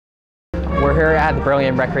here at the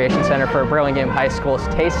Burlingame Recreation Center for Burlingame High School's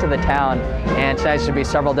Taste of the Town, and tonight should be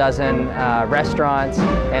several dozen restaurants,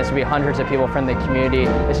 and it's going to be hundreds of people from the community.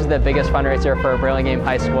 This is the biggest fundraiser for Burlingame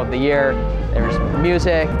High School of the year. There's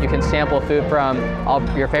music, you can sample food from all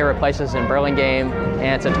your favorite places in Burlingame,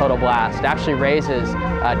 and it's a total blast. It actually raises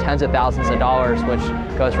tens of thousands of dollars, which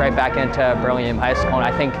goes right back into Burlingame High School, and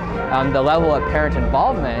I think the level of parent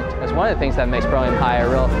involvement is one of the things that makes Burlingame High a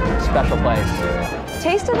real special place.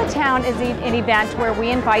 Taste of the Town is an event where we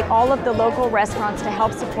invite all of the local restaurants to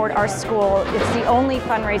help support our school. It's the only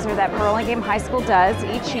fundraiser that Burlingame High School does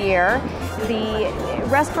each year. The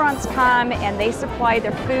restaurants come and they supply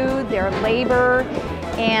their food, their labor,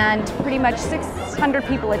 and pretty much 600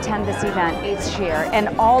 people attend this event each year, and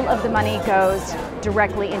all of the money goes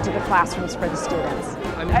directly into the classrooms for the students.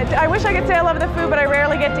 I wish I could say I love the food, but I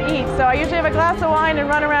rarely get to eat, so I usually have a glass of wine and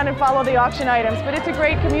run around and follow the auction items. But it's a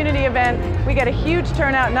great community event. We get a huge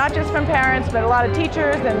turnout, not just from parents, but a lot of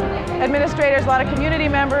teachers and administrators, a lot of community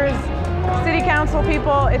members, city council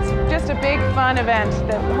people. It's just a big, fun event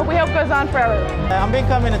that we hope goes on forever. I've been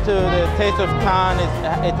coming to the Taste of Town.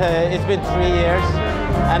 It's been 3 years,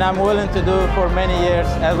 and I'm willing to do it for many years.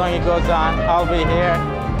 As long as it goes on, I'll be here.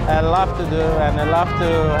 I love to do, and I love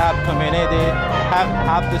to have community,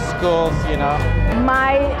 have the schools, you know.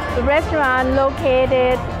 My restaurant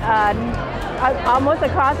located almost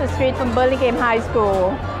across the street from Burlingame High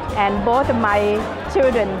School, and both of my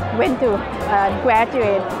children went to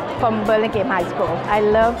graduate from Burlingame High School. I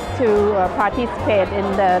love to participate in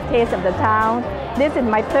the Taste of the Town. This is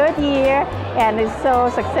my 3rd year, and it's so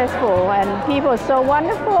successful, and people are so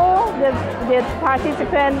wonderful. The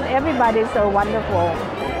participants, everybody is so wonderful.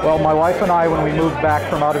 Well, my wife and I, when we moved back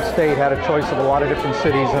from out of state, had a choice of a lot of different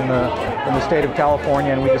cities in the state of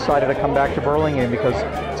California, and we decided to come back to Burlingame because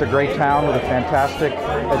it's a great town with a fantastic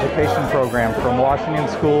education program, from Washington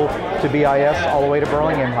School to BIS all the way to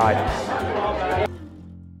Burlingame High.